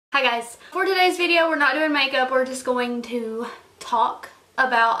Hi guys, for today's video we're not doing makeup, we're just going to talk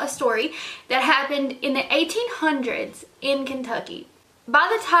about a story that happened in the 1800s in Kentucky.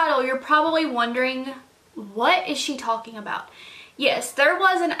 By the title you're probably wondering, what is she talking about? Yes, there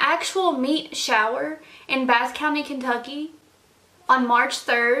was an actual meat shower in Bath County, Kentucky on March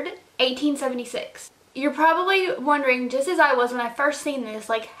 3rd, 1876. You're probably wondering, just as I was when I first seen this,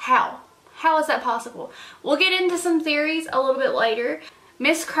 like how? How is that possible? We'll get into some theories a little bit later.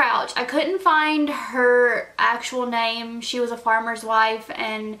 Miss Crouch, I couldn't find her actual name. She was a farmer's wife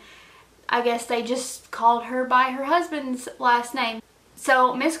and I guess they just called her by her husband's last name.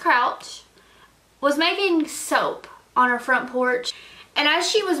 So Miss Crouch was making soap on her front porch, and as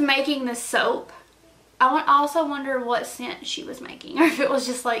she was making the soap, I also wonder what scent she was making, or if it was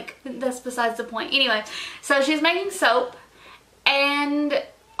just like, that's besides the point. Anyway, so she was making soap and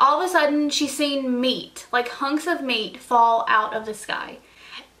all of a sudden she seen meat, like hunks of meat, fall out of the sky.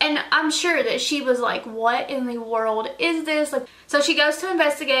 And I'm sure that she was like, what in the world is this? Like, so she goes to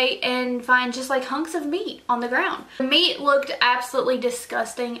investigate and finds just like hunks of meat on the ground. The meat looked absolutely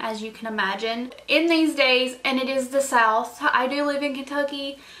disgusting, as you can imagine. In these days, and it is the South, I do live in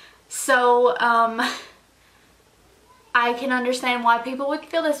Kentucky, so I can understand why people would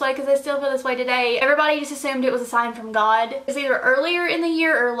feel this way, because they still feel this way today. Everybody just assumed it was a sign from God. It's either earlier in the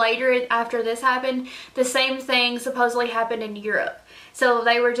year or later after this happened. The same thing supposedly happened in Europe. So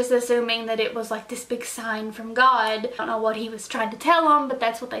they were just assuming that it was like this big sign from God. I don't know what he was trying to tell them, but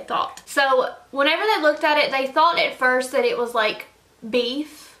that's what they thought. So whenever they looked at it, they thought at first that it was like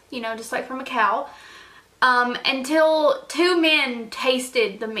beef, you know, just like from a cow. Until two men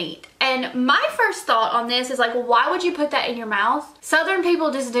tasted the meat. And my first thought on this is like, well, why would you put that in your mouth? Southern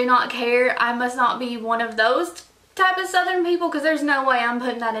people just do not care. I must not be one of those type of Southern people, because there's no way I'm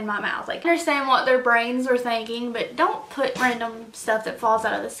putting that in my mouth. Like, I understand what their brains were thinking, but don't put random stuff that falls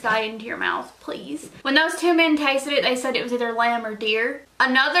out of the sky into your mouth, please. When those two men tasted it, they said it was either lamb or deer.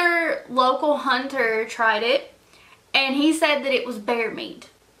 Another local hunter tried it, and he said that it was bear meat.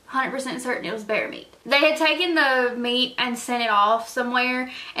 100% certain it was bear meat. They had taken the meat and sent it off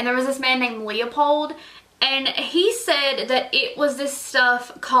somewhere, and there was this man named Leopold, and he said that it was this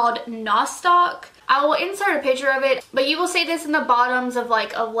stuff called nostoc. I will insert a picture of it, but you will see this in the bottoms of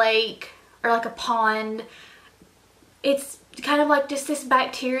like a lake or like a pond. It's kind of like just this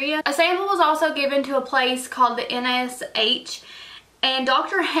bacteria. A sample was also given to a place called the NSH, and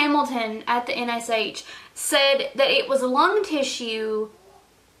Dr. Hamilton at the NSH said that it was lung tissue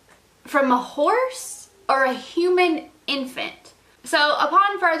from a horse or a human infant. So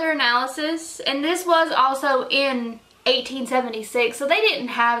upon further analysis, and this was also in 1876, so they didn't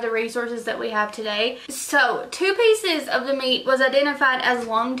have the resources that we have today. So 2 pieces of the meat was identified as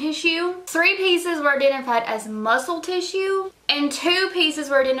lung tissue, 3 pieces were identified as muscle tissue, and 2 pieces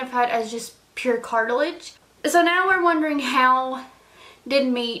were identified as just pure cartilage. So now we're wondering, how did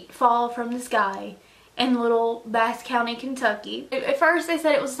meat fall from the sky in little Bath County, Kentucky? At first they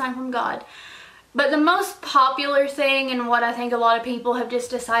said it was a sign from God. But the most popular thing, and what I think a lot of people have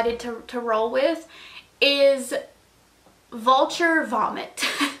just decided to roll with, is vulture vomit.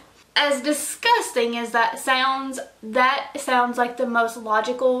 As disgusting as that sounds like the most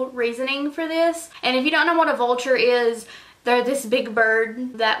logical reasoning for this. And if you don't know what a vulture is, they're this big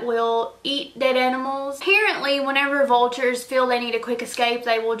bird that will eat dead animals. Apparently, whenever vultures feel they need a quick escape,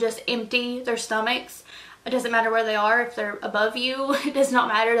 they will just empty their stomachs. It doesn't matter where they are. If they're above you, it does not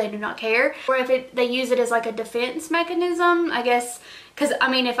matter. They do not care. Or if they use it as like a defense mechanism, I guess. Because, I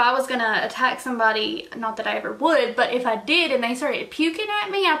mean, if I was going to attack somebody, not that I ever would, but if I did and they started puking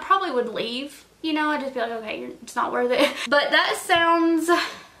at me, I probably would leave. You know, I'd just be like, okay, it's not worth it. But that sounds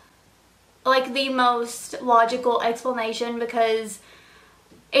like the most logical explanation, because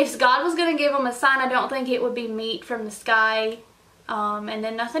if God was going to give them a sign, I don't think it would be meat from the sky. And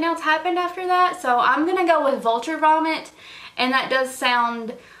then nothing else happened after that. So I'm going to go with vulture vomit. And that does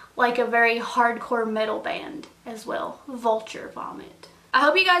sound like a very hardcore metal band as well. Vulture vomit. I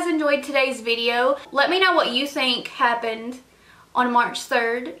hope you guys enjoyed today's video. Let me know what you think happened on March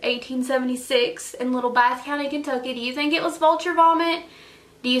 3rd, 1876 in Little Bath County, Kentucky. Do you think it was vulture vomit?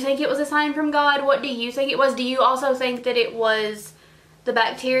 Do you think it was a sign from God? What do you think it was? Do you also think that it was the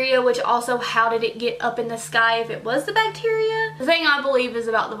bacteria, which also, how did it get up in the sky if it was the bacteria? The thing I believe is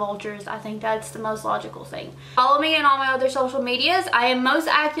about the vultures. I think that's the most logical thing. Follow me on all my other social medias. I am most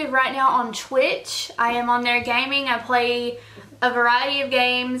active right now on Twitch. I am on there gaming. I play a variety of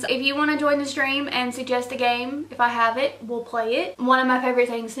games. If you want to join the stream and suggest a game, if I have it, we'll play it. One of my favorite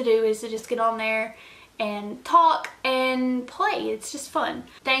things to do is to just get on there and talk and play. It's just fun.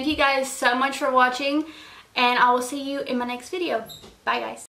 Thank you guys so much for watching, and I will see you in my next video. Bye guys.